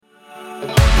Hey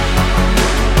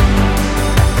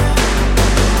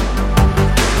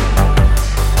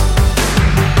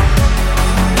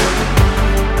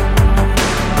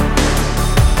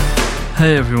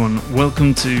everyone,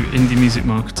 welcome to Indie Music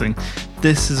Marketing.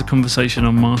 This is a conversation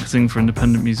on marketing for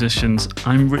independent musicians.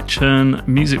 I'm Rich Hearn,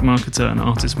 music marketer and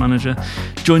artist manager.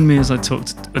 Join me as I talk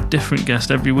to a different guest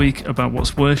every week about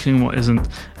what's working, what isn't,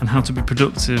 and how to be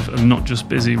productive and not just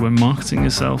busy when marketing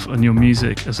yourself and your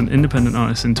music as an independent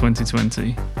artist in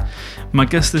 2020. My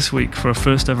guest this week for our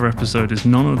first ever episode is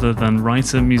none other than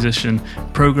writer, musician,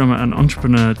 programmer and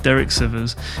entrepreneur Derek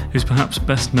Sivers, who's perhaps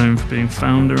best known for being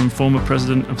founder and former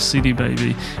president of CD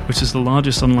Baby, which is the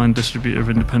largest online distributor of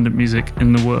independent music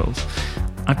in the world.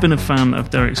 I've been a fan of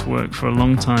Derek's work for a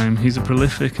long time. He's a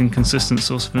prolific and consistent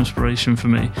source of inspiration for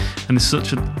me, and is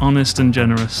such an honest and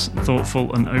generous,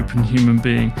 thoughtful and open human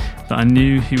being that I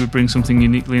knew he would bring something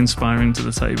uniquely inspiring to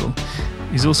the table.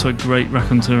 He's also a great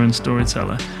raconteur and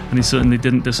storyteller, and he certainly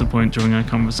didn't disappoint during our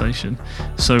conversation.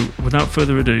 So, without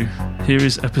further ado, here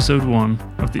is episode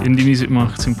 1 of the Indie Music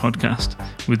Marketing Podcast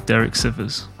with Derek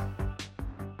Sivers.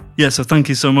 Yeah, so thank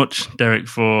you so much, Derek,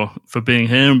 for being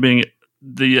here and being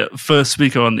the first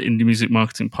speaker on the Indie Music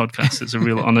Marketing Podcast. It's a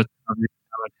real honour to have you.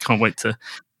 I can't wait to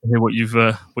hear what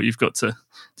you've got to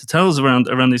tell us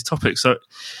around these topics. So,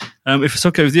 if it's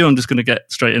okay with you, I'm just going to get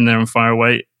straight in there and fire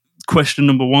away. Question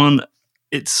number 1.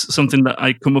 It's something that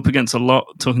I come up against a lot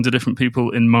talking to different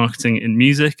people in marketing in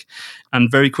music, and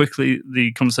very quickly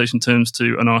the conversation turns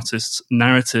to an artist's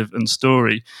narrative and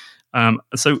story.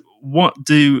 So what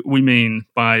do we mean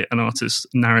by an artist's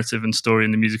narrative and story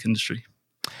in the music industry?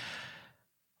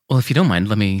 Well, if you don't mind,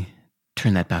 let me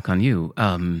turn that back on you.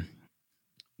 Can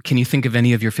you think of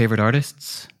any of your favorite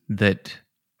artists that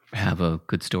have a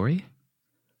good story?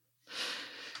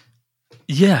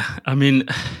 Yeah, I mean,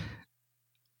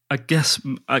 I guess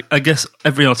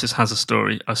every artist has a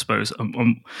story, I suppose.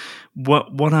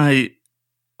 What I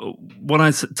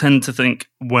tend to think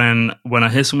when I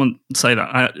hear someone say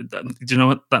that, do you know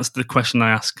what? That's the question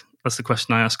I ask. That's the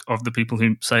question I ask of the people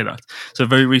who say that. So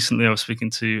very recently, I was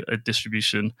speaking to a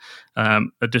distribution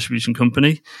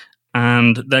company,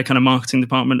 and their kind of marketing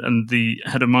department, and the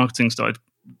head of marketing started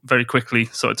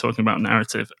talking about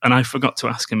narrative, and I forgot to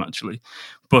ask him actually.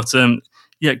 But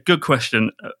yeah, good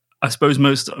question. I suppose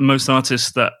most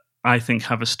artists that I think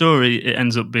have a story, it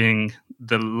ends up being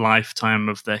the lifetime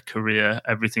of their career,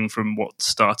 everything from what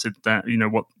started that,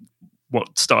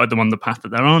 what started them on the path that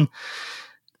they're on.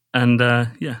 And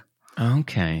yeah.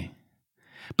 Okay.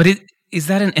 But is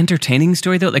that an entertaining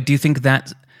story though? Like, do you think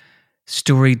that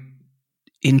story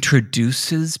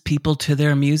introduces people to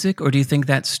their music, or do you think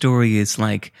that story is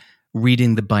like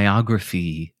reading the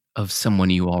biography of someone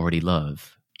you already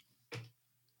love?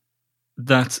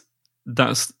 That's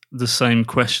the same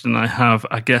question I have,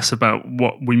 I guess, about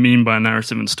what we mean by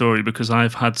narrative and story, because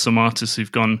I've had some artists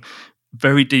who've gone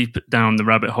very deep down the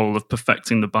rabbit hole of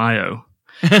perfecting the bio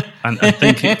and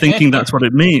thinking that's what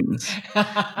it means.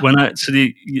 When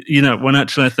actually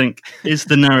I think, is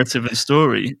the narrative and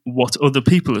story what other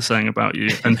people are saying about you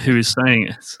and who is saying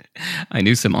it? I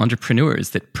knew some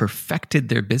entrepreneurs that perfected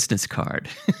their business card.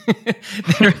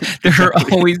 There are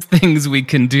always things we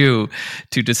can do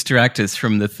to distract us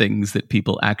from the things that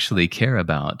people actually care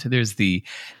about. There's the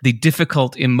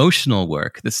difficult emotional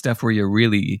work, the stuff where you're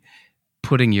really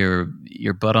putting your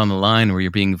butt on the line, where you're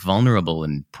being vulnerable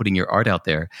and putting your art out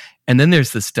there. And then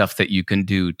there's the stuff that you can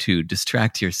do to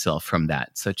distract yourself from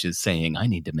that, such as saying, I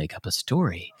need to make up a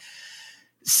story.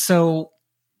 So,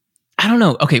 I don't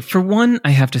know. Okay, for one, I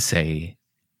have to say,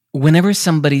 whenever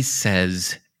somebody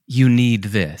says, you need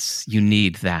this, you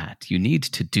need that, you need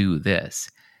to do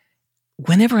this,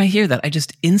 whenever I hear that, I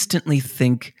just instantly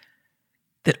think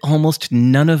that almost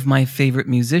none of my favorite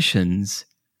musicians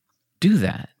do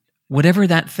that. Whatever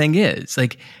that thing is.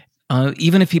 Like,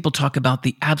 even if people talk about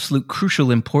the absolute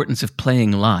crucial importance of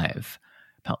playing live,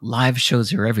 about live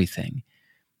shows are everything.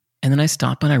 And then I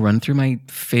stop and I run through my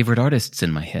favorite artists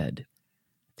in my head.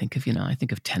 I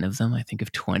think of 10 of them. I think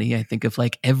of 20. I think of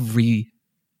like every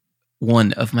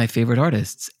one of my favorite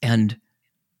artists. And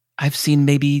I've seen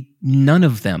maybe none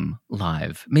of them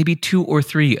live. Maybe 2 or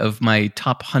 3 of my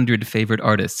top 100 favorite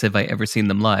artists have I ever seen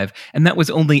them live. And that was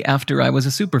only after I was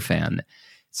a super fan.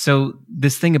 So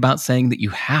this thing about saying that you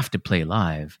have to play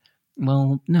live,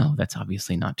 well, no, that's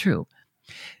obviously not true.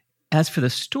 As for the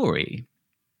story,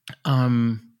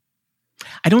 I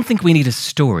don't think we need a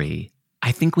story.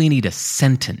 I think we need a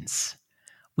sentence.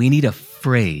 We need a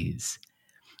phrase,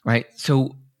 right?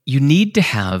 So you need to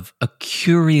have a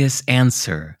curious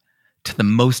answer to the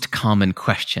most common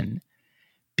question,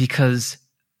 because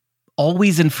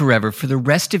always and forever, for the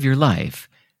rest of your life,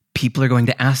 people are going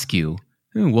to ask you,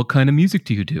 what kind of music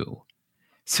do you do?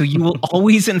 So you will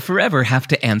always and forever have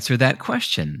to answer that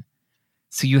question.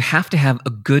 So you have to have a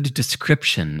good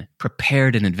description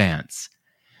prepared in advance.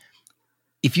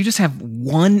 If you just have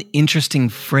one interesting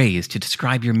phrase to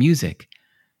describe your music,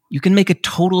 you can make a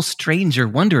total stranger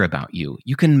wonder about you.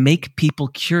 You can make people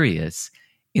curious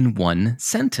in one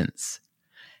sentence.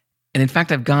 And in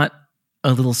fact, I've got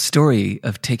a little story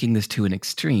of taking this to an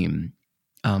extreme.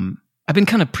 I've been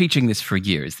kind of preaching this for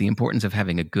years, the importance of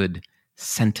having a good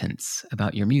sentence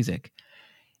about your music.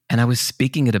 And I was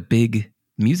speaking at a big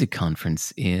music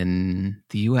conference in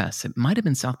the US. It might have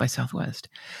been South by Southwest.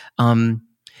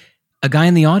 A guy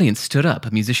in the audience stood up,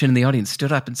 a musician in the audience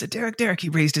stood up and said, Derek, he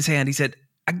raised his hand. He said,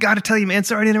 I got to tell you, man,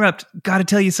 sorry to interrupt. Got to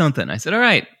tell you something. I said, all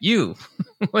right, you.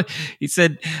 He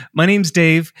said, my name's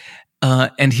Dave.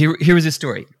 And here was his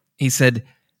story. He said,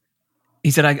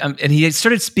 and he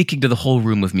started speaking to the whole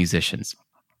room of musicians.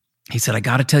 He said, I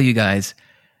got to tell you guys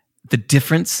the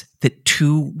difference that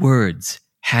 2 words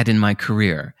had in my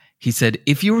career. He said,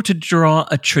 if you were to draw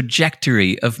a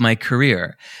trajectory of my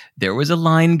career, there was a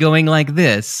line going like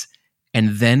this,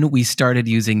 and then we started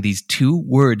using these 2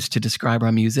 words to describe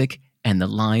our music, and the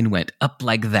line went up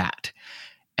like that.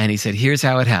 And he said, here's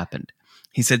how it happened.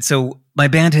 He said, so my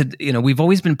band had, we've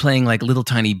always been playing like little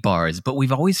tiny bars, but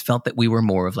we've always felt that we were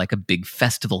more of like a big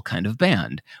festival kind of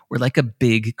band. We're like a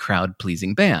big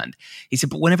crowd-pleasing band. He said,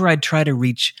 but whenever I'd try to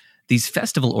reach these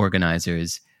festival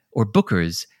organizers or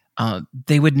bookers,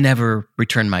 they would never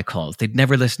return my calls. They'd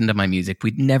never listen to my music.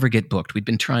 We'd never get booked. We'd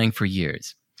been trying for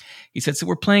years. He said, so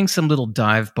we're playing some little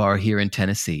dive bar here in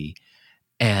Tennessee,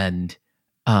 and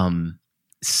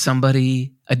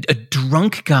somebody, a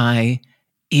drunk guy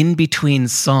in between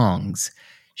songs,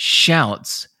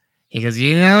 shouts, he goes,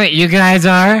 you know what you guys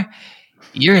are?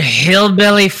 You're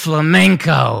hillbilly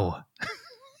flamenco.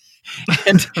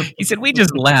 And he said, we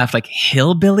just laughed, like,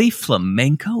 hillbilly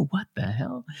flamenco? What the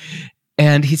hell?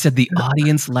 And he said the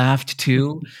audience laughed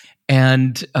too.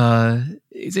 And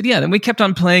he said, yeah, then we kept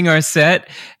on playing our set.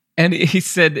 And he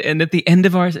said, and at the end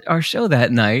of our show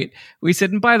that night, we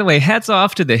said, and by the way, hats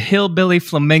off to the hillbilly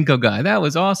flamenco guy. That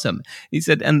was awesome. He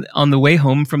said, and on the way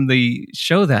home from the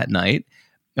show that night,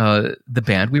 the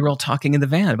band, we were all talking in the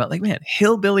van about like, man,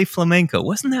 hillbilly flamenco.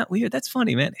 Wasn't that weird? That's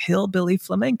funny, man. Hillbilly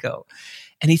flamenco.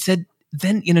 And he said,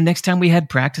 then, next time we had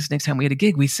practice, next time we had a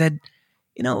gig, we said,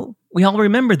 we all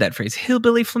remembered that phrase,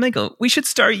 hillbilly flamenco. We should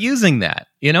start using that.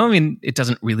 It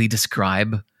doesn't really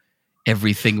describe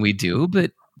everything we do,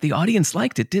 but the audience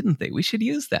liked it, didn't they? We should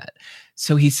use that.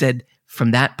 So he said,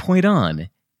 from that point on,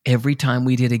 every time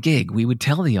we did a gig, we would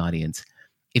tell the audience,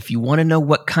 if you want to know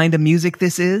what kind of music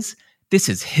this is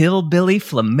hillbilly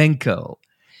flamenco.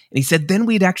 And he said, then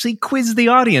we'd actually quiz the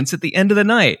audience at the end of the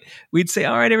night. We'd say,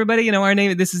 all right, everybody, our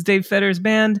name, this is Dave Fetter's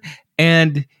band.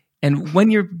 And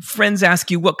when your friends ask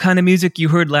you what kind of music you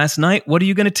heard last night, what are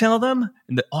you going to tell them?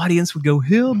 And the audience would go,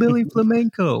 hillbilly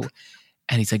flamenco.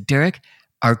 And he's like, Derek,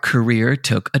 our career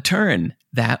took a turn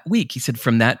that week. He said,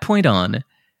 from that point on,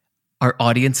 our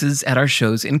audiences at our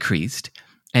shows increased.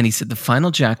 And he said the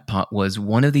final jackpot was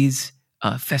one of these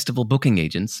festival booking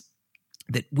agents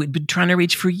that we'd been trying to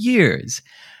reach for years.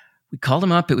 We called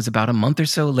him up. It was about a month or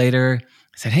so later.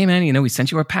 I said, hey, man, we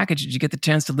sent you our package. Did you get the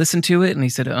chance to listen to it? And he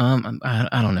said,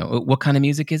 I don't know. What kind of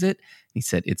music is it? He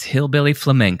said, it's hillbilly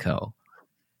flamenco.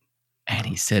 And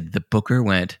he said, the booker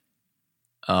went,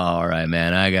 all right,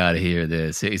 man, I got to hear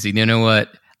this. He said, you know what?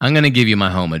 I'm going to give you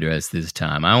my home address this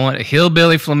time. I want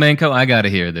hillbilly flamenco. I got to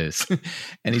hear this.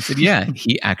 And he said, yeah,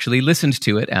 he actually listened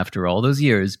to it after all those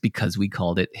years because we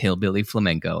called it hillbilly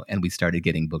flamenco and we started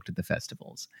getting booked at the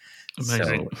festivals.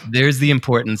 Amazing. So there's the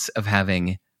importance of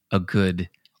having a good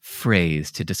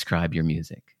phrase to describe your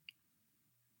music.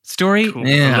 Story? Cool.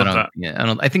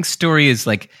 I think story is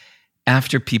like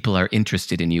after people are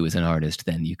interested in you as an artist,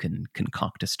 then you can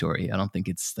concoct a story. I don't think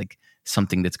it's like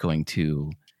something that's going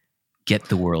to get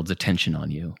the world's attention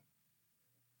on you.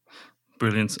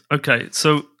 Brilliant. Okay,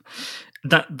 so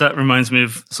that reminds me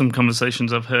of some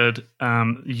conversations I've heard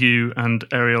you and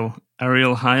Ariel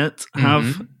Hyatt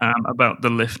have about the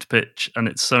lift pitch, and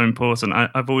it's so important.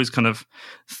 I've always kind of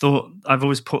thought, I've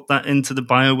always put that into the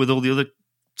bio with all the other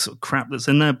sort of crap that's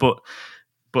in there, but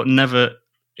never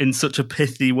in such a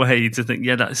pithy way to think,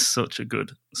 yeah, that is such a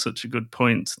good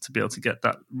point to be able to get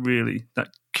that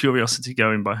curiosity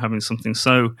going by having something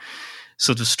so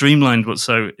sort of streamlined but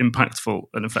so impactful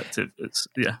and effective. It's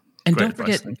and great don't advice.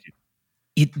 forget, Thank you.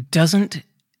 It doesn't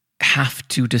have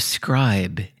to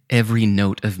describe every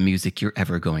note of music you're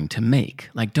ever going to make.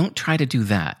 Like, don't try to do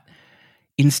that.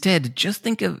 Instead, just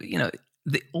think of,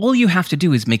 all you have to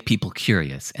do is make people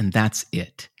curious, and that's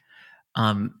it.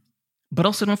 But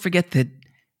also don't forget that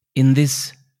in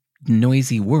this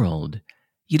noisy world,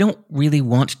 you don't really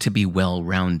want to be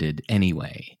well-rounded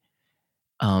anyway.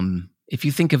 If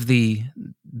you think of the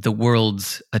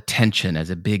world's attention as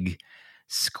a big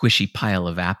squishy pile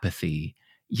of apathy,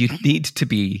 you need to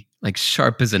be like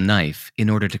sharp as a knife in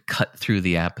order to cut through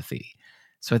the apathy.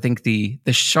 So I think the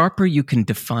sharper you can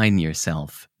define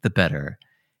yourself, the better.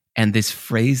 And this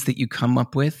phrase that you come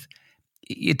up with,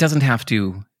 it doesn't have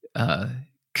to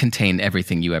contain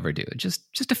everything you ever do.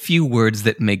 Just a few words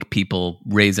that make people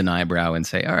raise an eyebrow and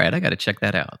say, all right, I got to check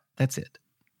that out. That's it.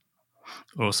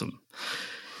 Awesome.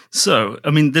 So,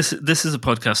 I mean, this is a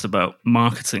podcast about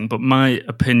marketing, but my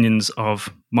opinions of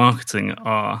marketing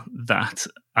are that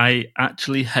I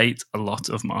actually hate a lot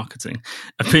of marketing.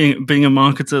 Being a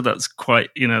marketer, that's quite,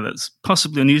 that's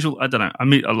possibly unusual. I don't know. I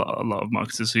meet a lot of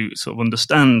marketers who sort of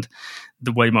understand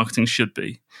the way marketing should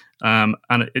be, and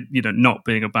it, not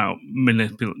being about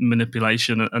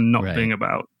manipulation and not being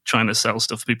about trying to sell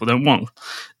stuff people don't want.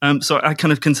 So I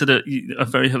kind of consider a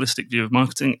very holistic view of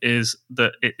marketing is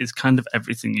that it is kind of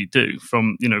everything you do,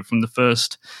 from the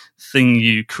first thing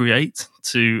you create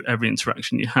to every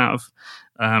interaction you have,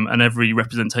 and every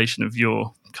representation of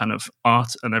your kind of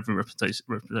art and every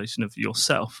representation of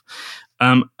yourself.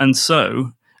 And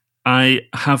so I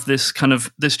have this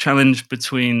challenge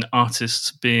between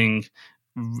artists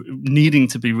needing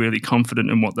to be really confident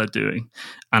in what they're doing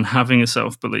and having a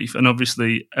self-belief. And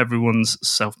obviously everyone's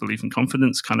self-belief and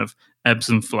confidence kind of ebbs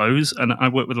and flows. And I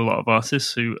work with a lot of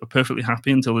artists who are perfectly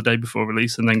happy until the day before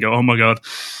release and then go, oh my God,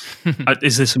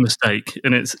 is this a mistake?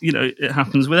 And it's, it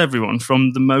happens with everyone,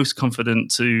 from the most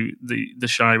confident to the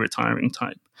shy, retiring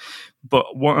type.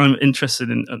 But what I'm interested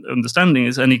in understanding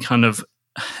is any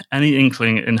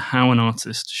inkling in how an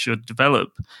artist should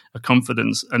develop a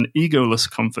confidence, an egoless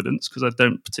confidence, because I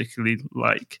don't particularly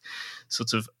like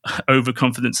sort of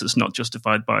overconfidence that's not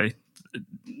justified by,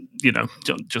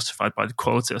 justified by the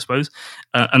quality, I suppose,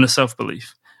 and a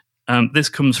self-belief. This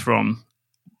comes from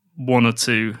one or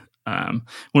two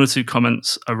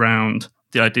comments around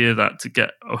the idea that to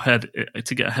get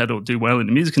ahead or do well in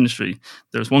the music industry,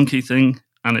 there's one key thing,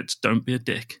 and it's don't be a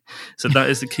dick. So that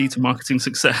is the key to marketing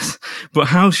success. But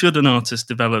how should an artist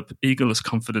develop egoless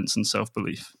confidence and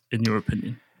self-belief, in your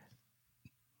opinion?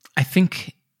 I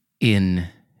think in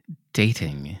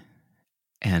dating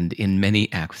and in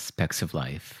many aspects of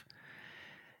life,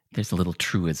 there's a little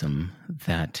truism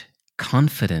that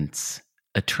confidence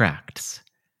attracts,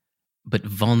 but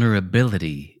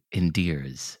vulnerability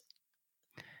endears.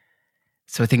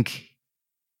 So I think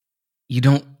you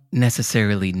don't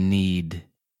necessarily need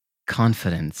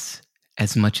confidence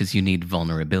as much as you need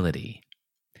vulnerability.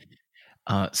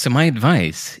 So my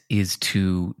advice is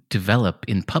to develop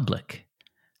in public.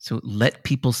 So let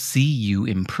people see you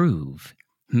improve,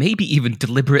 maybe even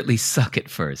deliberately suck at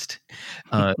first.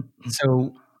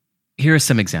 So here are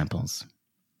some examples.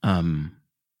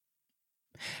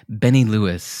 Benny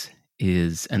Lewis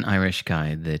is an Irish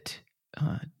guy that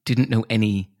didn't know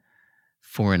any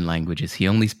foreign languages. He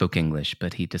only spoke English,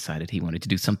 but he decided he wanted to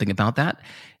do something about that.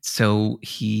 So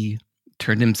he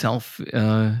turned himself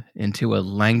into a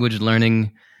language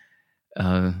learning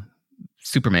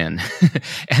Superman.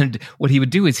 And what he would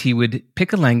do is he would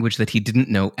pick a language that he didn't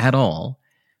know at all,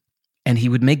 and he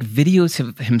would make videos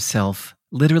of himself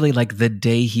literally like the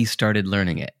day he started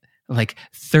learning it, like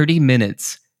 30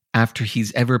 minutes after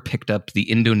he's ever picked up the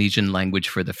Indonesian language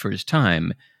for the first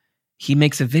time. He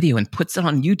makes a video and puts it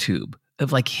on YouTube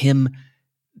of like him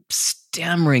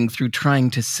stammering through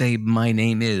trying to say my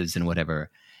name is and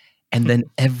whatever. And then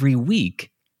every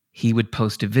week he would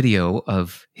post a video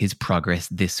of his progress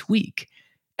this week.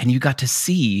 And you got to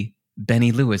see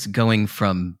Benny Lewis going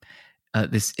from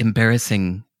this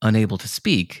embarrassing, unable to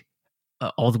speak,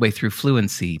 all the way through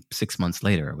fluency 6 months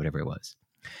later or whatever it was.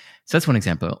 So that's one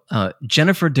example.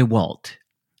 Jennifer DeWalt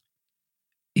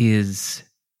is...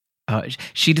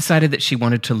 she decided that she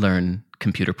wanted to learn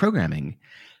computer programming.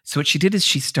 So what she did is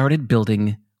she started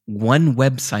building one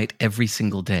website every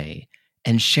single day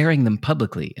and sharing them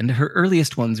publicly. And her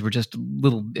earliest ones were just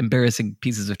little embarrassing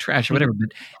pieces of trash or whatever, but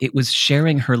it was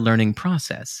sharing her learning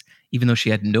process. Even though she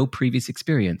had no previous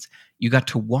experience, you got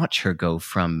to watch her go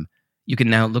from, you can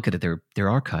now look at it, they're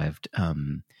archived.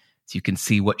 So you can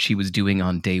see what she was doing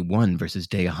on day 1 versus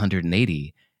day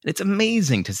 180. It's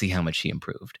amazing to see how much she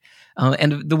improved.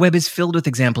 And the web is filled with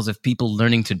examples of people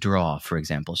learning to draw, for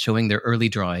example, showing their early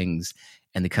drawings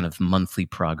and the kind of monthly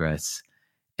progress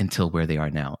until where they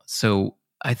are now. So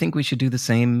I think we should do the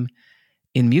same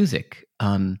in music.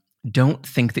 Don't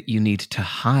think that you need to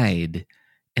hide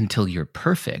until you're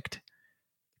perfect,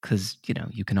 because,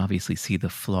 you can obviously see the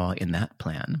flaw in that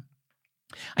plan.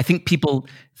 I think people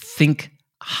think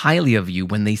highly of you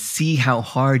when they see how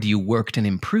hard you worked and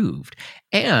improved.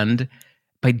 And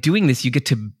by doing this, you get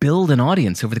to build an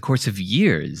audience over the course of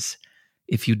years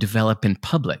if you develop in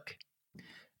public.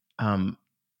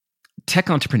 Tech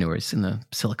entrepreneurs in the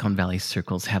Silicon Valley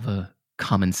circles have a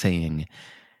common saying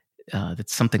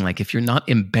that's something like, if you're not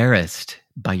embarrassed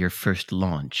by your first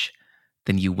launch,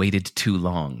 then you waited too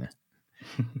long.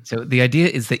 So the idea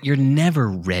is that you're never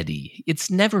ready.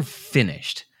 It's never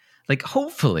finished. Like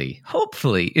hopefully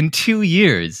in 2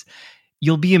 years,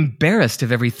 you'll be embarrassed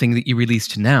of everything that you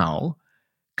released now,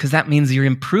 because that means you're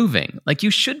improving. Like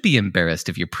you should be embarrassed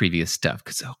of your previous stuff,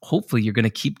 because hopefully you're going to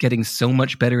keep getting so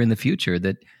much better in the future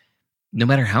that no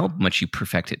matter how much you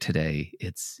perfect it today,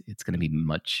 it's going to be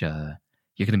much,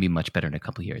 you're going to be much better in a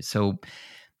couple of years. So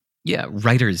yeah,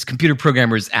 writers, computer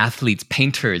programmers, athletes,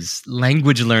 painters,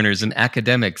 language learners, and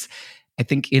academics. I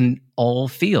think in all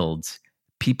fields,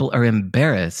 people are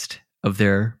embarrassed of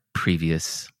their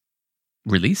previous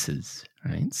releases,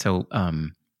 right? So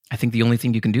I think the only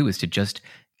thing you can do is to just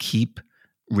keep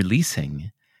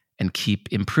releasing and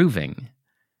keep improving.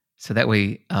 So that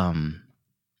way, I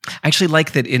actually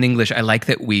like that in English, I like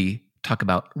that we talk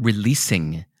about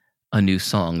releasing a new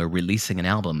song or releasing an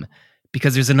album,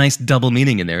 because there's a nice double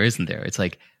meaning in there, isn't there? It's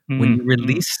like when you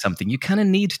release something, you kind of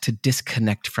need to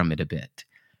disconnect from it a bit.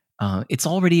 It's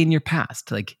already in your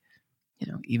past. Like,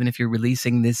 even if you're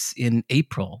releasing this in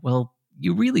April, well,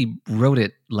 you really wrote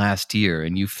it last year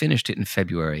and you finished it in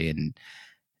February, and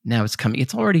now it's coming.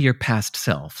 It's already your past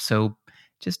self. So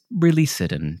just release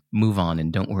it and move on,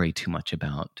 and don't worry too much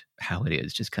about how it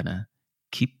is. Just kind of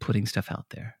keep putting stuff out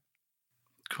there.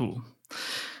 Cool.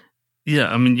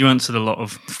 Yeah, I mean, you answered a lot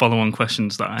of follow-on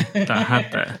questions that I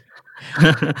had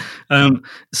there.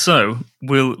 So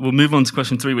we'll move on to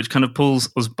question 3, which kind of pulls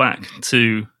us back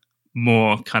to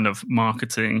more kind of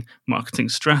marketing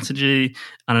strategy.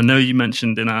 And I know you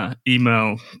mentioned in our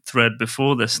email thread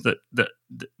before this that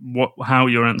how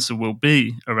your answer will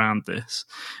be around this,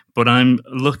 but I'm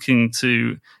looking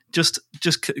to just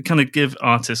kind of give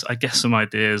artists, I guess, some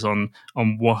ideas on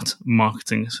what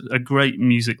a great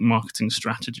music marketing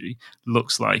strategy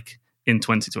looks like in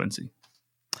 2020.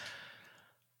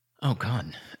 Oh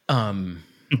God,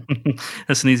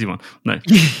 that's an easy one. No.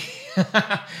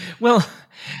 Well,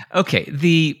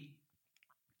 okay.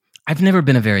 I've never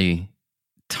been a very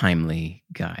timely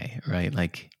guy, right?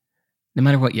 Like, no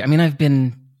matter what. I mean, I've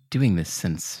been doing this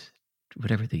since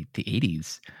whatever the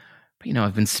 80s. But,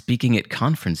 I've been speaking at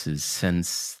conferences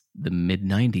since the mid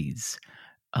 90s.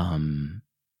 And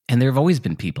there have always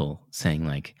been people saying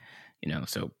like,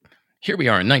 so here we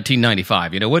are in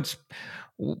 1995,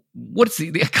 what's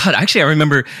the, God, actually, I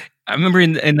remember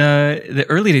in the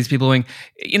early days, people going,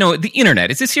 the internet,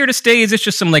 is this here to stay? Is this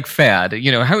just some like fad? Do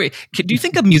you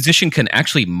think a musician can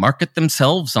actually market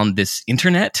themselves on this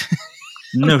internet?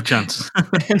 No chance.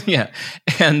 Yeah.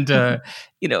 And,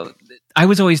 I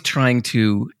was always trying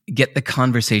to get the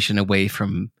conversation away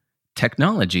from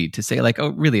technology to say like, oh,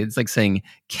 really? It's like saying,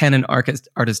 can an artist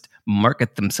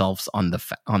market themselves on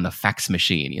the fax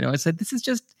machine? I said, this is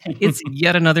just, it's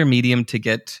yet another medium to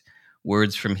get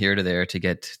words from here to there, to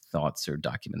get thoughts or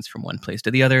documents from one place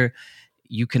to the other.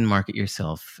 You can market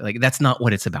yourself. Like, that's not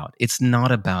what it's about. It's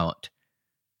not about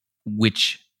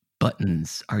which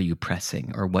buttons are you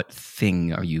pressing or what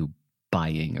thing are you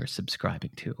buying or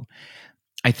subscribing to.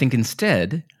 I think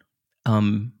instead,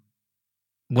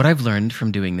 what I've learned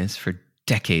from doing this for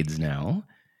decades now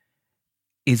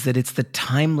is that it's the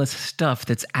timeless stuff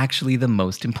that's actually the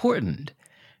most important,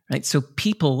 right? So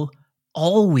people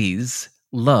always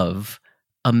love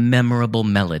a memorable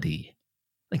melody.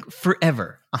 Like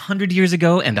forever, 100 years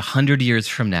ago and 100 years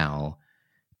from now,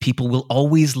 people will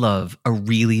always love a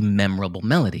really memorable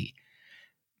melody.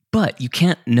 But you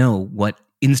can't know what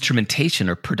instrumentation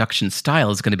or production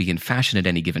style is going to be in fashion at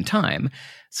any given time.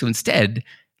 So instead,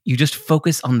 you just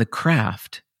focus on the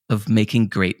craft of making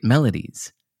great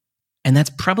melodies. And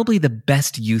that's probably the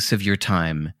best use of your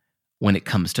time when it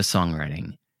comes to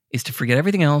songwriting, is to forget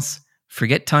everything else,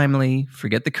 forget timely,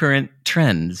 forget the current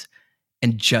trends,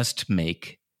 and just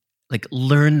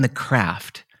learn the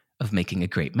craft of making a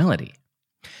great melody.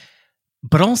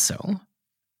 But also,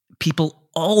 people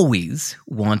always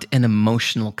want an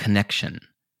emotional connection.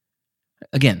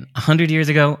 Again, 100 years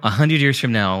ago, 100 years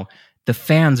from now, the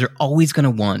fans are always going to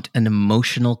want an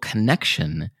emotional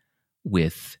connection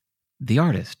with the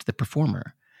artist, the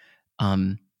performer.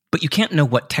 But you can't know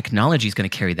what technology is going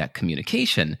to carry that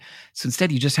communication. So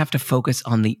instead, you just have to focus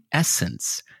on the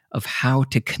essence of how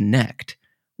to connect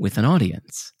with an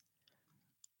audience.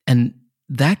 And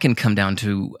that can come down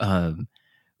to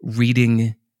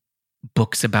reading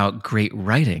books about great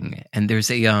writing. And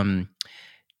there's a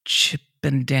Chip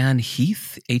and Dan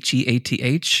Heath,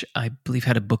 Heath, I believe,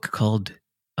 had a book called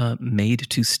Made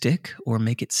to Stick or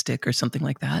Make It Stick or something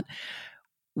like that,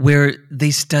 where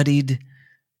they studied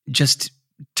just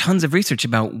tons of research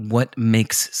about what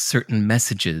makes certain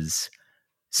messages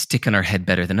stick in our head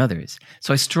better than others.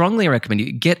 So I strongly recommend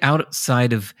you get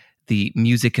outside of the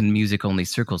music and music-only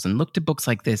circles and look to books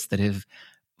like this that have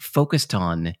focused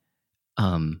on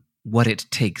what it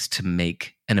takes to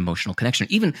make an emotional connection.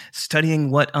 Even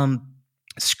studying what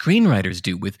screenwriters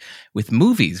do with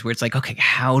movies, where it's like, okay,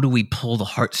 how do we pull the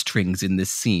heartstrings in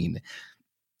this scene?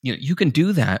 You can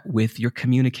do that with your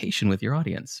communication with your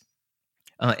audience.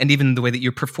 And even the way that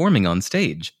you're performing on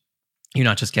stage. You're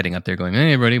not just getting up there going,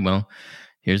 hey, everybody, well,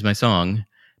 here's my song.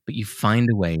 But you find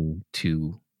a way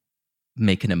to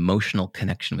make an emotional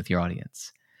connection with your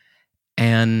audience.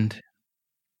 And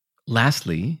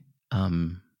lastly,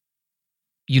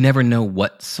 you never know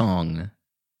what song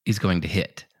is going to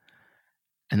hit.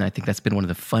 And I think that's been one of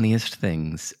the funniest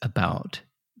things about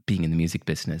being in the music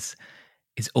business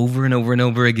is over and over and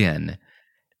over again,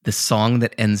 the song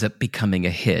that ends up becoming a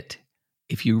hit.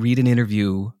 If you read an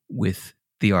interview with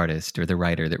the artist or the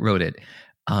writer that wrote it,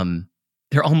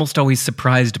 they're almost always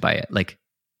surprised by it. Like,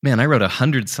 man, I wrote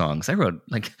 100 songs.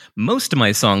 Most of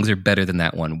my songs are better than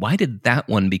that one. Why did that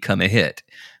one become a hit?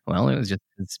 Well, it was just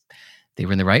they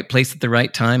were in the right place at the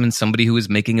right time, and somebody who was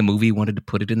making a movie wanted to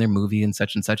put it in their movie and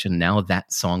such, and now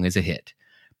that song is a hit.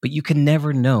 But you can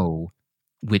never know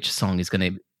which song is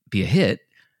going to be a hit.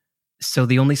 So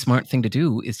the only smart thing to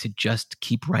do is to just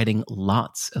keep writing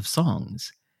lots of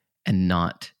songs and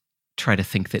not try to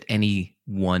think that any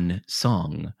one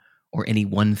song or any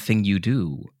one thing you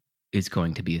do is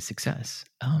going to be a success.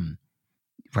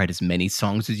 Write as many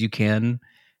songs as you can,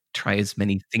 try as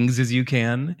many things as you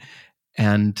can.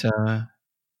 And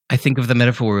I think of the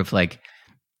metaphor of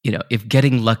if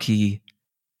getting lucky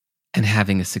and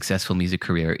having a successful music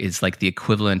career is like the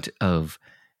equivalent of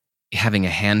having a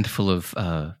handful of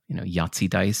Yahtzee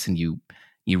dice, and you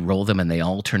roll them and they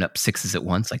all turn up sixes at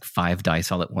once, like 5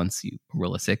 dice all at once, you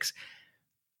roll a 6.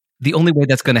 The only way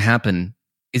that's going to happen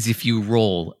is if you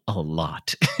roll a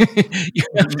lot. You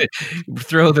have to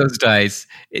throw those dice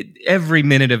every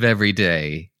minute of every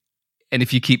day. And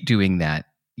if you keep doing that,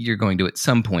 you're going to at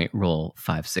some point roll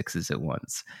 5 sixes at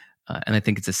once. And I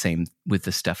think it's the same with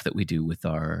the stuff that we do with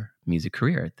our music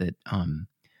career, that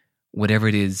whatever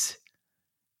it is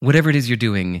you're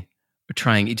doing or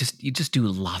trying, you just do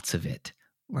lots of it,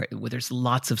 right? Where there's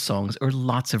lots of songs or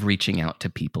lots of reaching out to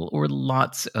people or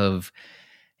lots of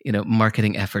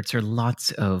marketing efforts or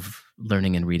lots of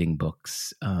learning and reading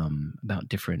books about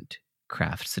different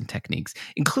crafts and techniques,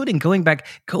 including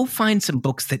go find some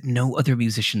books that no other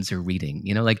musicians are reading.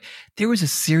 There was a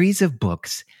series of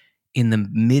books in the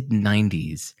mid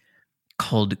 90s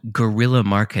called Guerrilla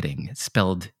Marketing,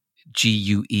 spelled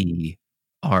GUERRILLA,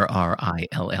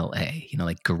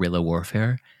 like guerrilla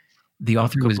warfare. The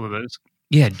author was of those.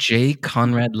 J.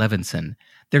 Conrad Levinson.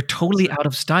 They're totally out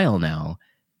of style now,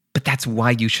 but that's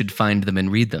why you should find them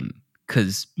and read them,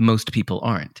 because most people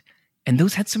aren't. And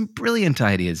those had some brilliant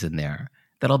ideas in there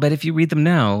that I'll bet if you read them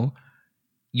now,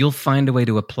 you'll find a way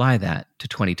to apply that to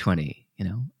 2020.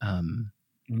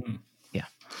 Yeah.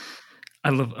 I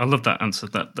love that answer.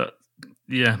 That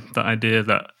idea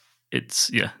that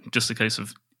it's just a case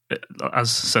of,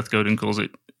 as Seth Godin calls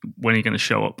it, when you're going to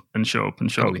show up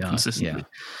consistently.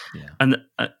 Yeah. And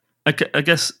I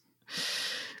guess,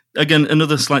 again,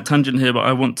 another slight tangent here, but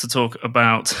I want to talk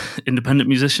about independent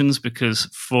musicians, because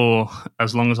for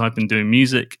as long as I've been doing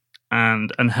music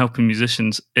and helping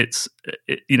musicians,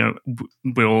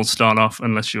 we all start off,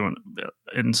 unless you're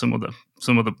in some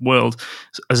other world,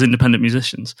 as independent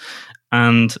musicians.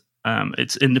 And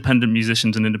it's independent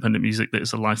musicians and independent music that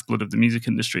is the lifeblood of the music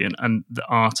industry, and the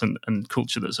art and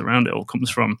culture that's around it all comes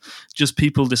from just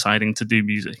people deciding to do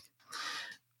music.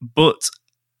 But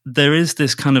there is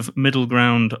this kind of middle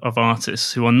ground of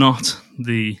artists who are not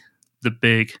the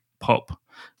big pop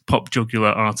jugular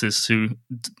artists who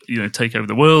take over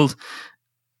the world,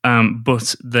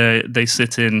 but they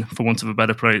sit in, for want of a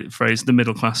better phrase, the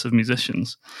middle class of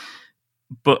musicians.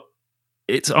 But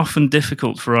it's often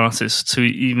difficult for artists to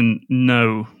even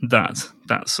know that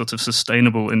sort of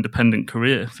sustainable independent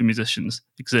career for musicians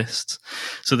exists.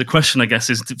 So the question, I guess,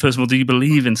 is, first of all, do you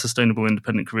believe in sustainable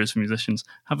independent careers for musicians?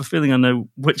 I have a feeling I know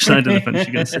which side of the fence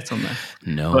you're going to sit on there.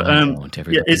 No, but, I won't.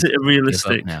 Is it a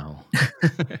realistic now?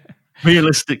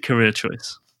 realistic career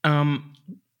choice?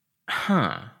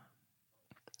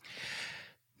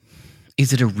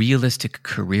 Is it a realistic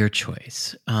career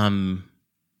choice?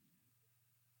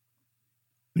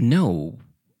 No,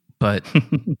 But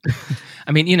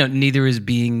I mean, neither is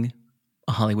being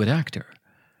a Hollywood actor.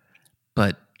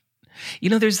 But,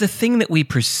 there's the thing that we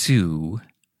pursue,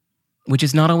 which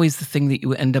is not always the thing that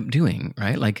you end up doing,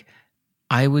 right? Like,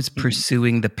 I was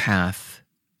pursuing the path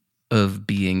of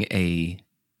being an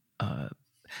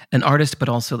artist, but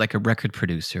also like a record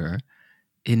producer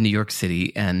in New York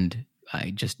City. And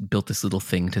I just built this little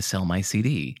thing to sell my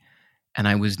CD. And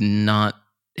I was not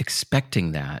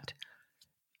expecting that.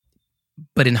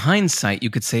 But in hindsight,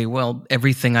 you could say, well,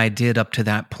 everything I did up to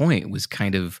that point was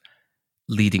kind of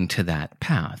leading to that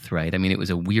path, right? I mean, it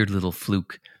was a weird little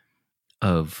fluke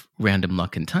of random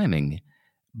luck and timing,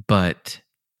 but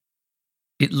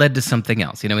it led to something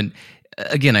else, And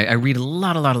again, I read a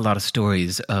lot of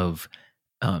stories of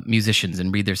musicians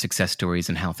and read their success stories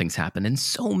and how things happen. And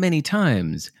so many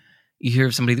times you hear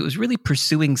of somebody that was really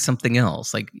pursuing something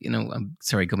else. Like, I'm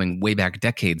sorry, going way back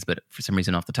decades, but for some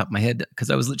reason off the top of my head,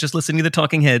 because I was just listening to the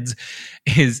Talking Heads,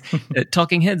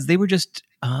 Talking Heads, they were just,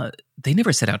 they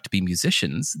never set out to be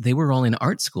musicians. They were all in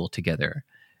art school together.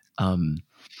 And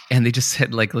they just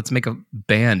said, like, let's make a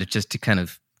band just to kind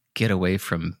of get away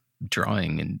from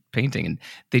drawing and painting. And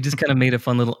they just kind of made a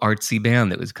fun little artsy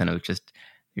band that was kind of just,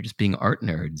 you're just being art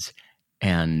nerds.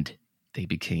 And they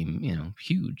became,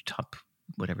 huge, top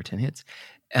whatever 10 hits.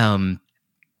 So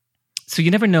you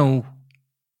never know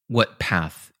what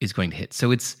path is going to hit.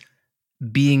 So it's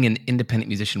being an independent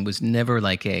musician was never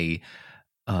like a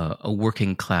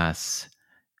working class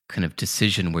kind of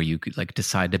decision where you could like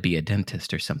decide to be a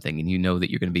dentist or something, and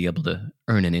that you're going to be able to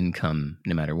earn an income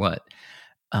no matter what.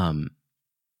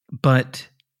 But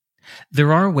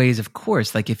there are ways, of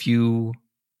course, like if you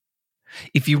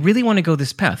really want to go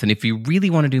this path, and if you really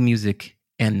want to do music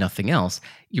and nothing else,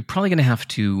 you're probably going to have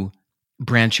to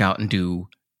branch out and do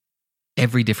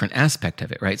every different aspect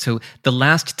of it, right? So the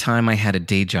last time I had a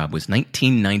day job was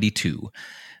 1992.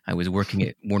 I was working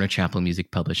at Warner Chappell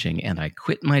Music Publishing, and I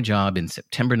quit my job in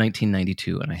September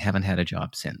 1992, and I haven't had a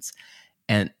job since.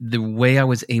 And the way I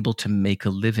was able to make a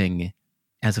living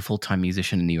as a full-time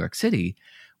musician in New York City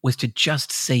was to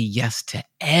just say yes to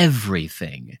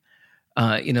everything.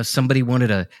 Somebody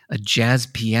wanted a jazz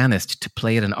pianist to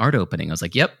play at an art opening. I was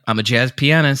like, yep, I'm a jazz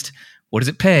pianist. What does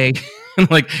it pay?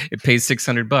 Like, it pays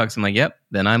 $600. I'm like, yep,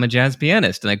 then I'm a jazz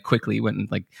pianist. And I quickly went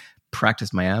and like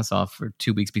practiced my ass off for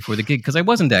 2 weeks before the gig because I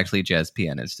wasn't actually a jazz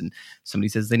pianist. And somebody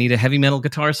says they need a heavy metal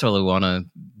guitar solo on a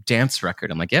dance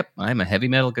record. I'm like, yep, I'm a heavy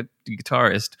metal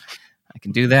guitarist. I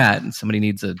can do that. And somebody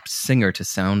needs a singer to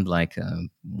sound like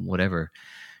whatever,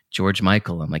 George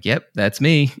Michael. I'm like, yep, that's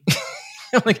me.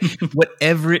 Like,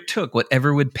 whatever it took,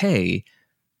 whatever would pay,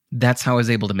 that's how I was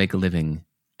able to make a living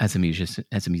as a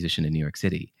musician in New York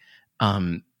City.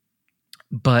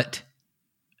 But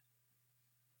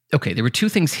okay, there were two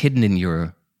things hidden in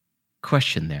your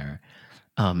question there.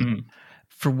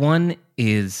 For one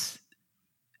is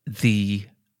the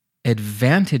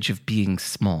advantage of being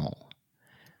small.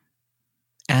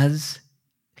 As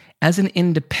an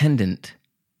independent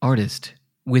artist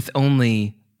with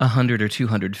only 100 or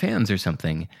 200 fans or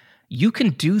something, you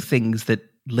can do things that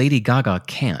Lady Gaga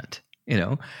can't,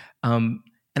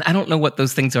 And I don't know what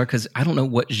those things are because I don't know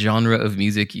what genre of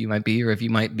music you might be, or if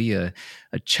you might be a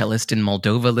cellist in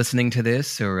Moldova listening to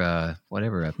this, or a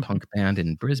punk band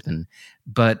in Brisbane.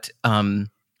 But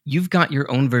you've got your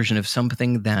own version of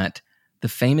something that the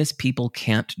famous people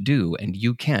can't do, and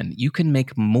you can. You can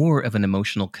make more of an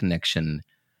emotional connection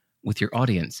with your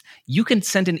audience. You can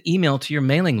send an email to your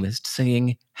mailing list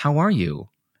saying, "How are you?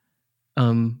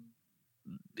 Are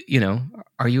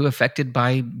you affected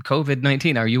by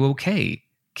COVID-19? Are you okay?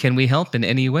 Can we help in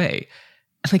any way?"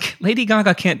 Like, Lady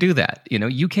Gaga can't do that.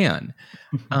 You can.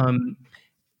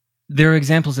 There are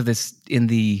examples of this in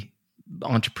the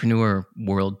entrepreneur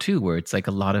world too, where it's like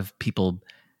a lot of people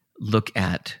look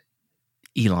at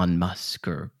Elon Musk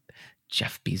or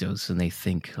Jeff Bezos and they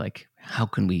think like, how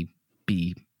can we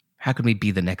be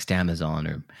the next Amazon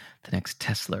or the next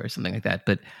Tesla or something like that?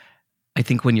 But I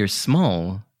think when you're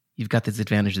small, you've got this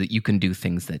advantage that you can do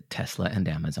things that Tesla and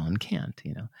Amazon can't,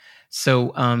 So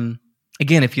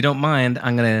again, if you don't mind,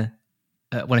 I'm going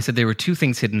to, when I said there were two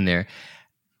things hidden there,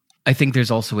 I think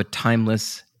there's also a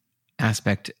timeless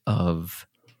aspect of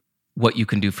what you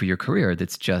can do for your career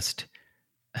that's just,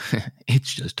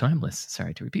 it's just timeless.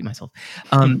 Sorry to repeat myself.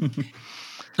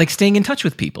 Like staying in touch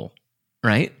with people,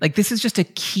 right? Like, this is just a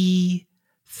key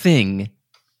thing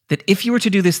that if you were to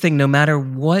do this thing, no matter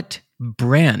what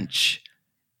branch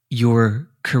your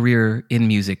career in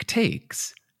music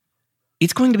takes,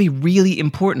 it's going to be really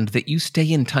important that you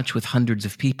stay in touch with hundreds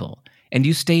of people and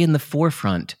you stay in the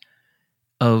forefront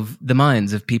of the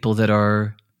minds of people that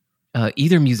are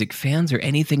either music fans or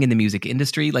anything in the music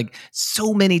industry. Like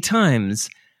so many times,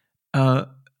 a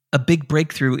big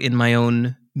breakthrough in my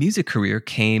own music career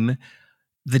came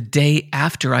the day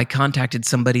after I contacted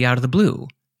somebody out of the blue.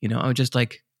 I would just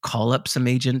like call up some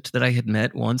agent that I had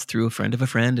met once through a friend of a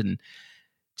friend and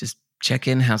just check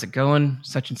in, how's it going,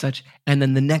 such and such. And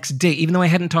then the next day, even though I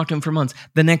hadn't talked to him for months,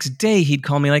 the next day he'd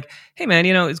call me like, hey man,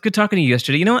 it's good talking to you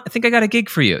yesterday. You know what? I think I got a gig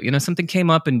for you. Something came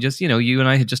up and just, you and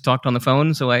I had just talked on the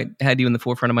phone. So I had you in the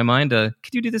forefront of my mind.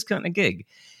 Could you do this kind of gig?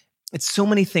 It's so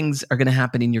many things are going to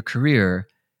happen in your career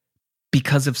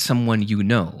because of someone you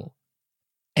know.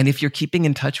 And if you're keeping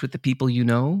in touch with the people you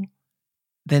know,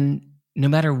 then no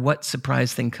matter what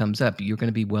surprise thing comes up, you're going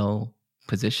to be well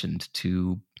positioned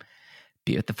to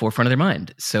be at the forefront of their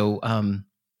mind. So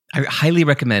I highly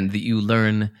recommend that you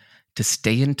learn to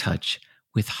stay in touch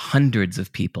with hundreds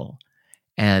of people.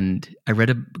 And I read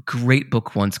a great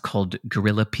book once called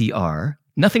Guerrilla PR.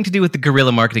 Nothing to do with the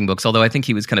guerrilla marketing books, although I think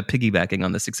he was kind of piggybacking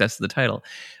on the success of the title.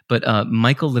 But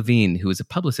Michael Levine, who is a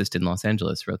publicist in Los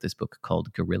Angeles, wrote this book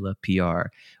called Guerrilla PR,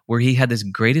 where he had this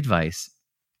great advice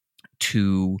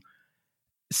to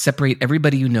separate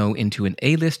everybody you know into an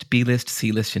A-list, B-list,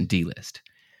 C-list, and D-list.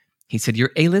 He said,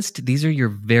 your A-list, these are your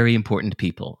very important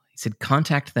people. He said,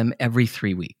 contact them every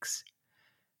 3 weeks.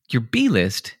 Your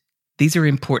B-list, these are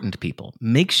important people.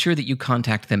 Make sure that you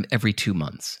contact them every 2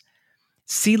 months.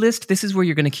 C-list, this is where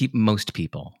you're going to keep most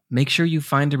people. Make sure you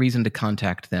find a reason to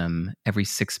contact them every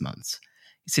 6 months.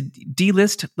 He said,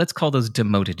 D-list, let's call those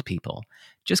demoted people.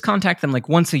 Just contact them like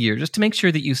once a year, just to make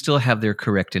sure that you still have their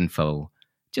correct info,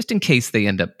 just in case they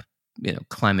end up,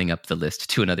 climbing up the list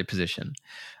to another position.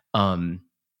 And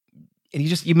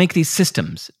you make these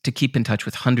systems to keep in touch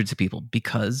with hundreds of people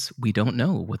because we don't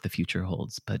know what the future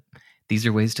holds. But these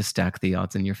are ways to stack the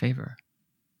odds in your favor.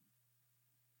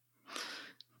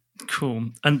 Cool.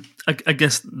 And I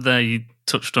guess there you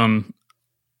touched on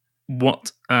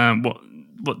what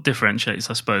differentiates,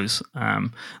 I suppose,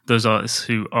 those artists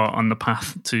who are on the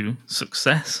path to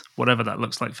success, whatever that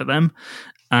looks like for them,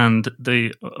 and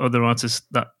the other artists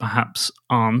that perhaps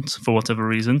aren't for whatever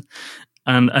reason.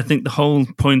 And I think the whole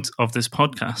point of this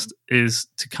podcast is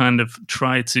to kind of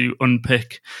try to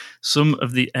unpick some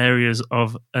of the areas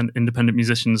of an independent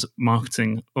musician's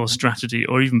marketing or strategy,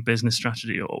 or even business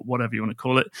strategy, or whatever you want to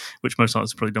call it, which most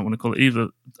artists probably don't want to call it either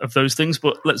of those things,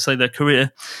 but let's say their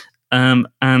career,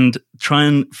 and try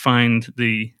and find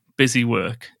the busy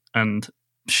work and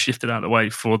shift it out of the way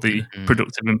for the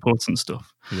productive, important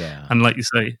stuff. Yeah. And like you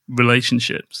say,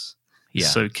 relationships is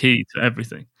so key to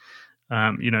everything.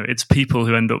 It's people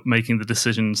who end up making the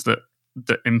decisions that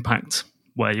impact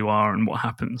where you are and what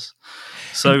happens.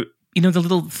 So, the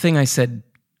little thing I said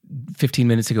 15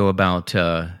 minutes ago about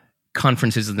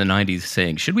conferences in the 90s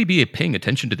saying, should we be paying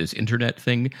attention to this internet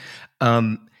thing?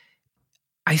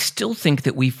 I still think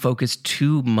that we focus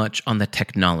too much on the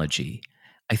technology.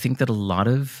 I think that a lot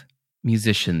of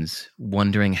musicians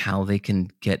wondering how they can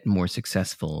get more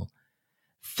successful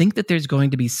think that there's going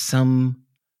to be some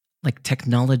like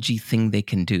technology thing they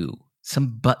can do,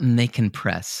 some button they can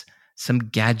press, some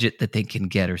gadget that they can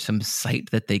get, or some site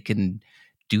that they can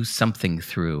do something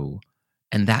through.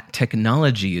 And that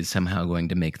technology is somehow going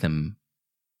to make them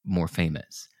more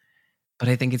famous. But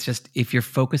I think it's just, if you're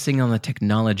focusing on the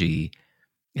technology,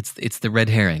 it's the red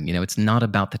herring. It's not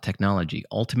about the technology.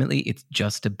 Ultimately, it's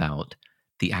just about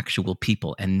the actual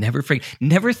people. And never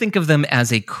think of them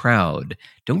as a crowd.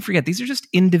 Don't forget, these are just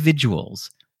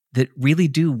individuals that really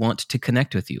do want to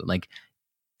connect with you. Like,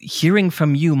 hearing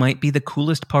from you might be the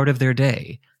coolest part of their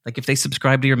day. Like, if they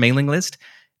subscribe to your mailing list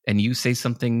and you say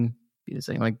something,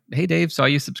 saying like, hey Dave, saw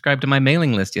you subscribed to my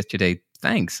mailing list yesterday.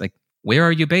 Thanks. Like, where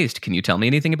are you based? Can you tell me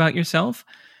anything about yourself?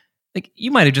 Like,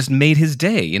 you might have just made his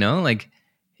day, like,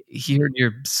 he heard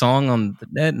your song on the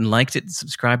net and liked it and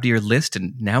subscribed to your list,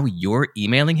 and now you're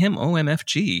emailing him.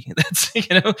 OMFG.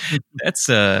 That's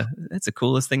the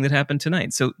coolest thing that happened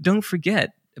tonight. So don't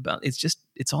forget about,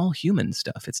 it's all human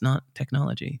stuff. It's not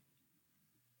technology.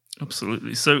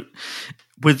 Absolutely. So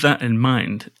with that in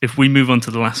mind, if we move on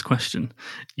to the last question,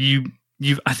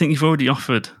 I think you've already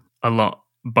offered a lot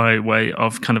by way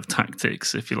of kind of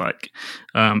tactics, if you like.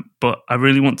 But I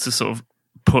really want to sort of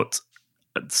put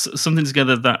something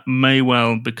together that may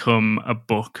well become a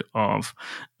book of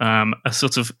a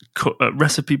sort of a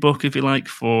recipe book, if you like,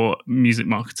 for music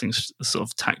marketing sort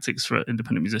of tactics for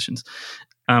independent musicians.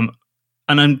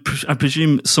 And I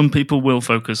presume some people will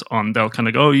focus on, they'll kind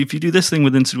of go, oh, if you do this thing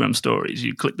with Instagram stories,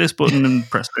 you click this button and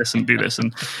press this and do this.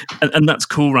 And that's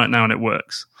cool right now and it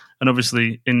works. And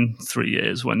obviously in 3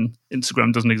 years when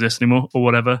Instagram doesn't exist anymore or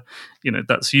whatever,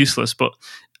 that's useless. But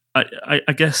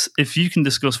I guess if you can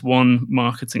discuss one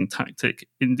marketing tactic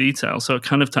in detail, so a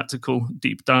kind of tactical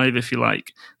deep dive, if you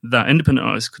like, that independent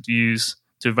artists could use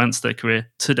to advance their career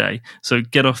today. So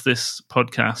get off this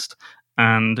podcast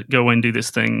and go away and do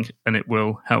this thing, and it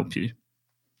will help you.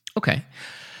 Okay.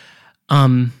 What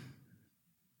I'm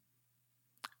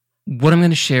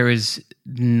going to share is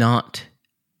not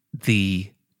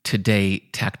the today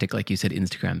tactic, like you said,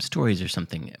 Instagram stories or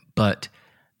something, but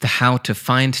the how to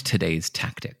find today's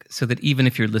tactic, so that even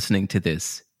if you're listening to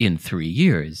this in 3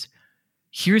 years,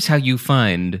 here's how you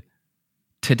find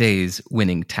today's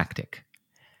winning tactic.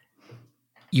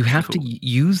 You have to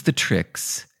use the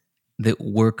tricks that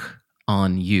work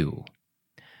on you.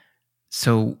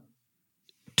 So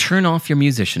turn off your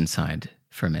musician side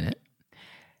for a minute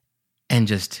and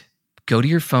just go to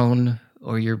your phone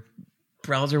or your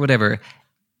browser, whatever,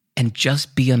 and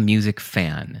just be a music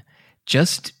fan.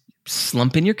 Just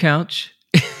slump in your couch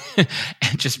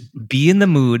and just be in the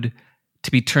mood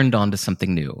to be turned on to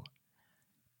something new.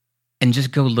 And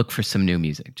just go look for some new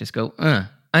music. Just go,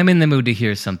 I'm in the mood to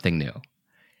hear something new.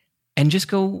 And just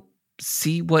go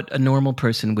see what a normal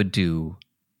person would do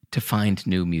to find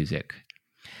new music.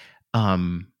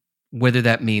 Whether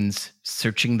that means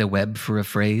searching the web for a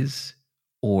phrase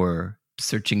or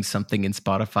searching something in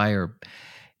Spotify or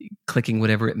clicking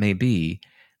whatever it may be.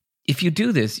 If you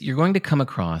do this, you're going to come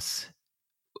across,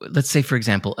 let's say, for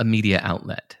example, a media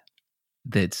outlet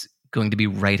that's going to be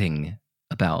writing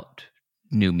about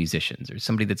new musicians, or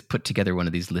somebody that's put together one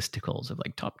of these listicles of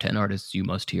like top 10 artists you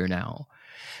must hear now.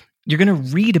 You're going to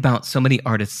read about so many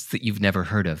artists that you've never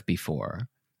heard of before,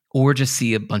 or just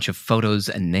see a bunch of photos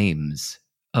and names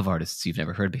of artists you've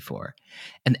never heard before.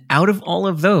 And out of all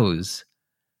of those,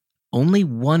 only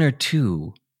one or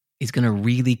two is going to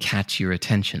really catch your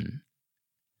attention.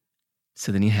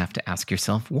 So then you have to ask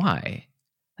yourself, why?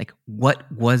 Like,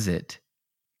 what was it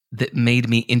that made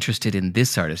me interested in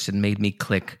this artist and made me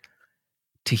click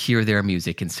to hear their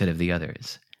music instead of the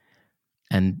others?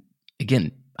 And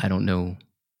again, I don't know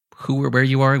who or where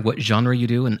you are, what genre you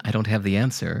do, and I don't have the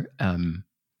answer.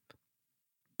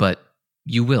 But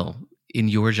you will, in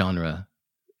your genre,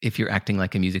 if you're acting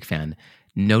like a music fan,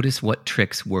 notice what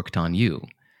tricks worked on you.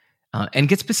 And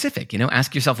get specific,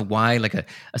 ask yourself why like a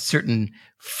certain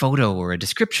photo or a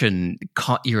description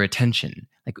caught your attention.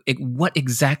 Like what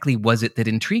exactly was it that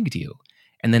intrigued you?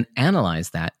 And then analyze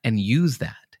that and use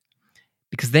that.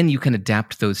 Because then you can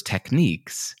adapt those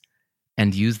techniques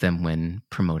and use them when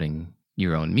promoting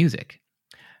your own music.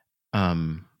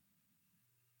 And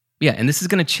this is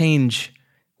going to change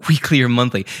weekly or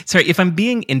monthly. Sorry, if I'm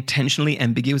being intentionally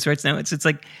ambiguous right now, it's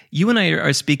like you and I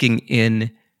are speaking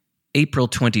in April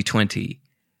 2020.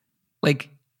 Like,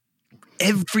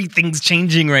 everything's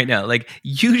changing right now. Like,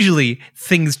 usually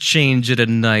things change at a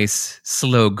nice,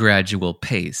 slow, gradual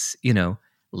pace.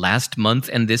 Last month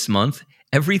and this month,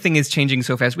 everything is changing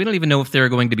so fast. We don't even know if there are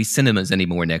going to be cinemas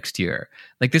anymore next year.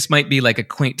 Like, this might be like a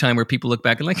quaint time where people look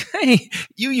back and like, hey,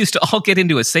 you used to all get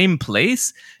into a same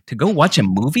place to go watch a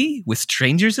movie with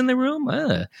strangers in the room?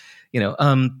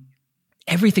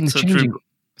 Everything's changing. True.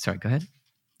 Sorry, go ahead.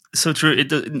 So true. It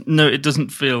doesn't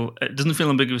feel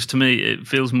ambiguous to me. It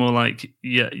feels more like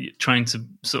trying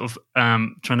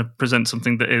to present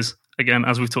something that is, again,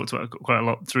 as we've talked about quite a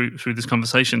lot through this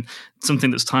conversation,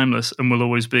 something that's timeless and will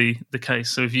always be the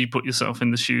case. So if you put yourself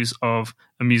in the shoes of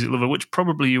a music lover, which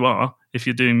probably you are if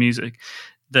you're doing music,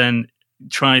 then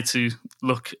try to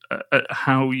look at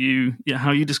how you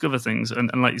discover things, and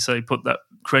like you say,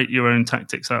 create your own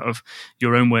tactics out of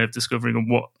your own way of discovering, and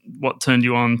what turned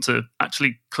you on to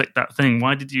actually click that thing.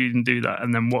 Why did you even do that?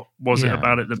 And then what was it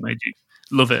about it that made you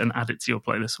love it and add it to your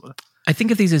playlist? I think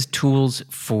of these as tools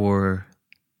for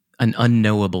an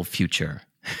unknowable future.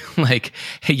 Like,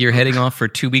 hey, you're heading off for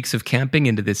 2 weeks of camping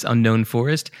into this unknown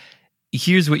forest.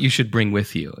 Here's what you should bring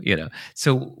with you.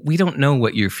 So we don't know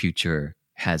what your future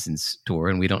has in store,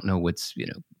 and we don't know what's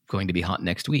going to be hot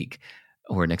next week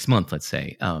or next month, let's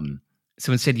say.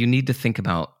 So instead, you need to think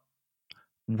about,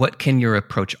 what can your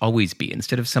approach always be?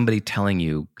 Instead of somebody telling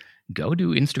you, go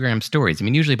do Instagram stories. I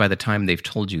mean, usually by the time they've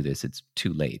told you this, it's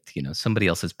too late. Somebody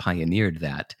else has pioneered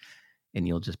that, and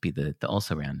you'll just be the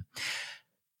also-ran.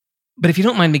 But if you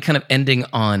don't mind me kind of ending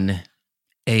on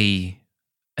an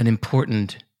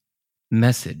important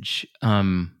message,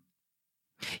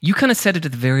 you kind of said it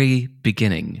at the very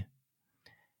beginning,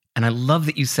 and I love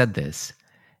that you said this,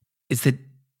 is that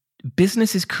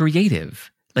business is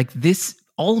creative. Like, this,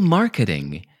 all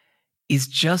marketing is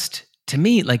just, to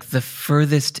me, like the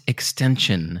furthest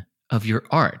extension of your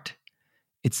art.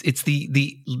 It's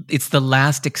the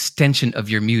last extension of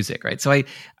your music, right? So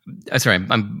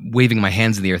I'm waving my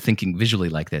hands in the air thinking visually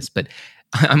like this, but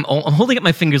I'm holding up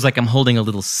my fingers like I'm holding a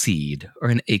little seed or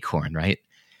an acorn, right?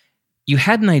 You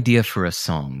had an idea for a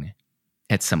song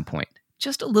at some point,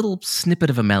 just a little snippet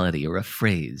of a melody or a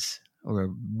phrase or a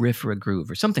riff or a groove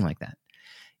or something like that.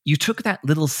 You took that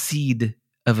little seed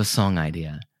of a song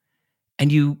idea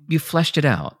and you fleshed it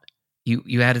out.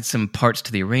 You added some parts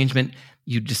to the arrangement.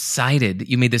 You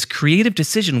made this creative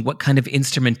decision what kind of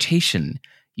instrumentation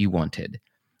you wanted.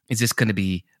 Is this going to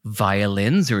be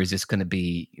violins or is this going to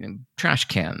be trash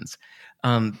cans?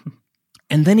 And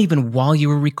then even while you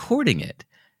were recording it,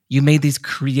 you made these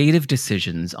creative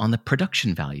decisions on the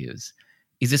production values.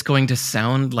 Is this going to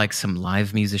sound like some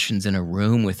live musicians in a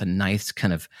room with a nice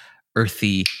kind of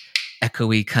earthy,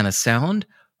 echoey kind of sound?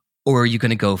 Or are you going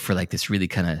to go for like this really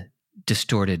kind of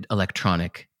distorted,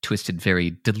 electronic, twisted,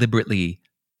 very deliberately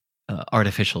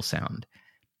artificial sound?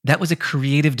 That was a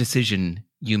creative decision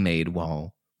you made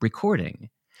while recording.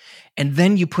 And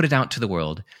then you put it out to the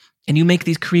world and you make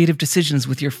these creative decisions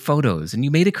with your photos, and you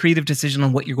made a creative decision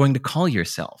on what you're going to call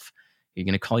yourself. You're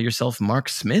going to call yourself Mark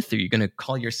Smith, or you're going to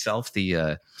call yourself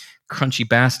the Crunchy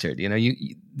Bastard.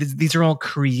 These are all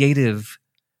creative,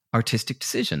 artistic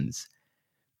decisions.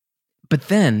 But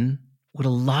then what a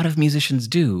lot of musicians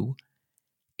do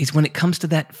is when it comes to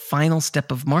that final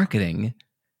step of marketing,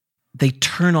 they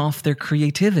turn off their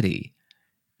creativity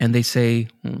and they say,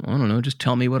 I don't know, just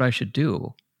tell me what I should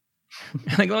do.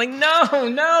 And I go like,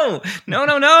 no.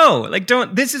 Like,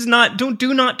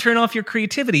 do not turn off your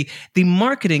creativity. The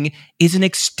marketing is an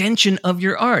extension of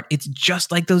your art. It's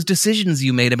just like those decisions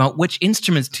you made about which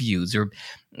instruments to use or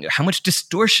how much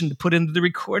distortion to put into the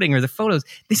recording or the photos.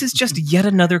 This is just yet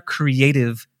another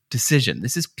creative decision.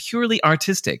 This is purely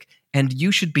artistic, and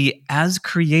you should be as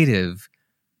creative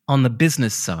on the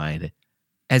business side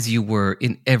as you were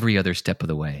in every other step of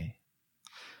the way.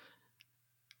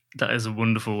 That is a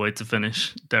wonderful way to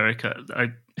finish, Derek.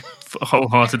 I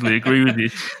wholeheartedly agree with you.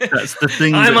 That's the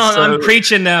thing. I'm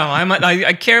preaching now.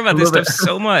 I care about this stuff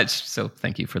so much. So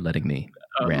thank you for letting me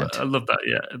rant. I love that.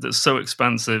 Yeah, that's so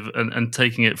expansive, and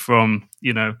taking it from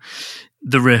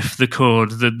the riff, the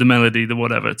chord, the melody, the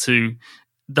whatever, to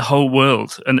the whole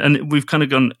world, and we've kind of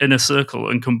gone in a circle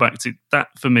and come back to that.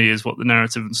 For me, is what the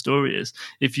narrative and story is.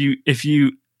 If you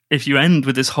end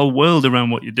with this whole world around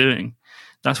what you're doing,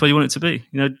 that's where you want it to be.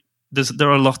 There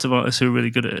are a lot of artists who are really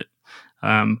good at it,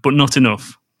 but not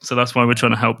enough. So that's why we're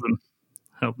trying to help them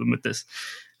with this.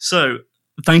 So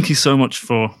thank you so much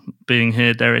for being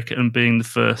here, Derek, and being the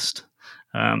first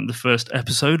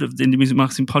episode of the Indie Music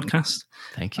Marketing Podcast.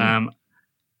 Thank you.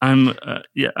 I'm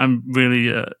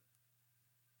really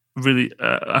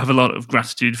I have a lot of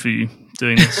gratitude for you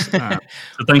doing this. So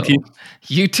thank you.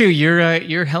 You too.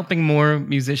 You're helping more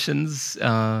musicians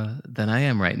than I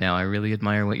am right now. I really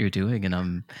admire what you're doing, and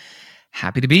I'm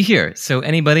happy to be here. So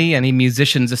any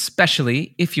musicians,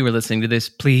 especially if you are listening to this,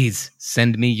 please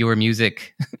send me your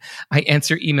music. I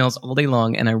answer emails all day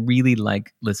long, and I really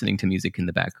like listening to music in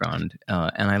the background,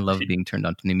 and I love being turned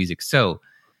on to new music. So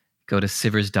go to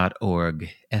sivers.org,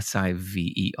 SIVERS.org.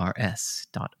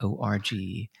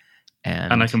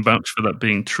 And I can vouch for that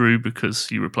being true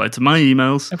because you replied to my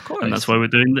emails. Of course. And that's why we're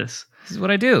doing this. This is what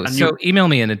I do. And so email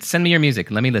me and send me your music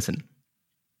and let me listen.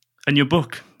 And your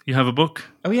book. You have a book?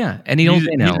 Oh, yeah. Any old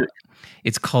day now.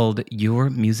 It's called Your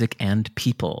Music and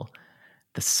People.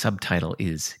 The subtitle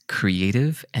is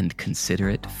Creative and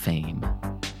Considerate Fame.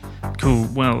 Cool.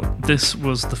 Well, this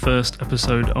was the first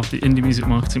episode of the Indie Music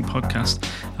Marketing Podcast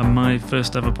and my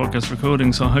first ever podcast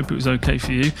recording, so I hope it was okay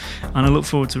for you, and I look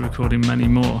forward to recording many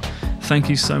more. Thank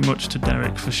you so much to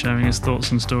Derek for sharing his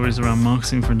thoughts and stories around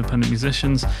marketing for independent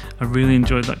musicians. I really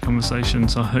enjoyed that conversation,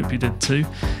 so I hope you did too.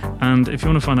 And if you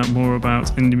want to find out more about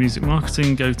indie music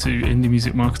marketing, go to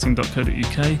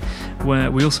indiemusicmarketing.co.uk,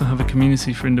 where we also have a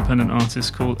community for independent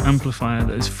artists called Amplifier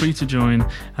that is free to join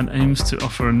and aims to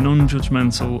offer a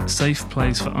non-judgmental, safe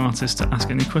place for artists to ask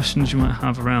any questions you might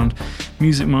have around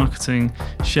music marketing,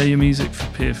 share your music for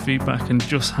peer feedback, and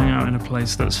just hang out in a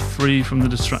place that's free from the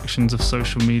distractions of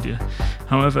social media.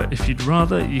 However, if you'd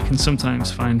rather, you can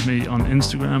sometimes find me on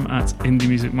Instagram at Indie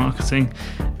Music Marketing,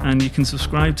 and you can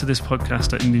subscribe to this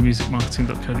podcast at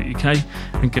indiemusicmarketing.co.uk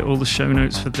and get all the show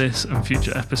notes for this and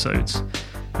future episodes.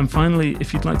 And finally,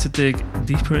 if you'd like to dig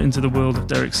deeper into the world of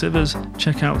Derek Sivers,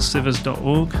 check out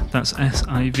sivers.org, that's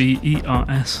SIVERS.org,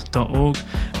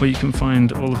 where you can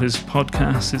find all of his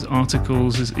podcasts, his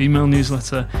articles, his email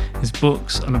newsletter, his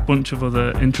books, and a bunch of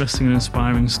other interesting and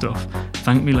inspiring stuff.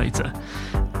 Thank me later.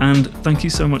 And thank you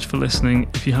so much for listening.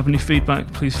 If you have any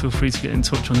feedback, please feel free to get in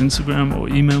touch on Instagram or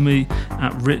email me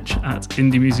at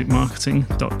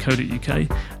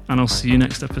rich@indiemusicmarketing.co.uk, and I'll see you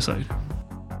next episode.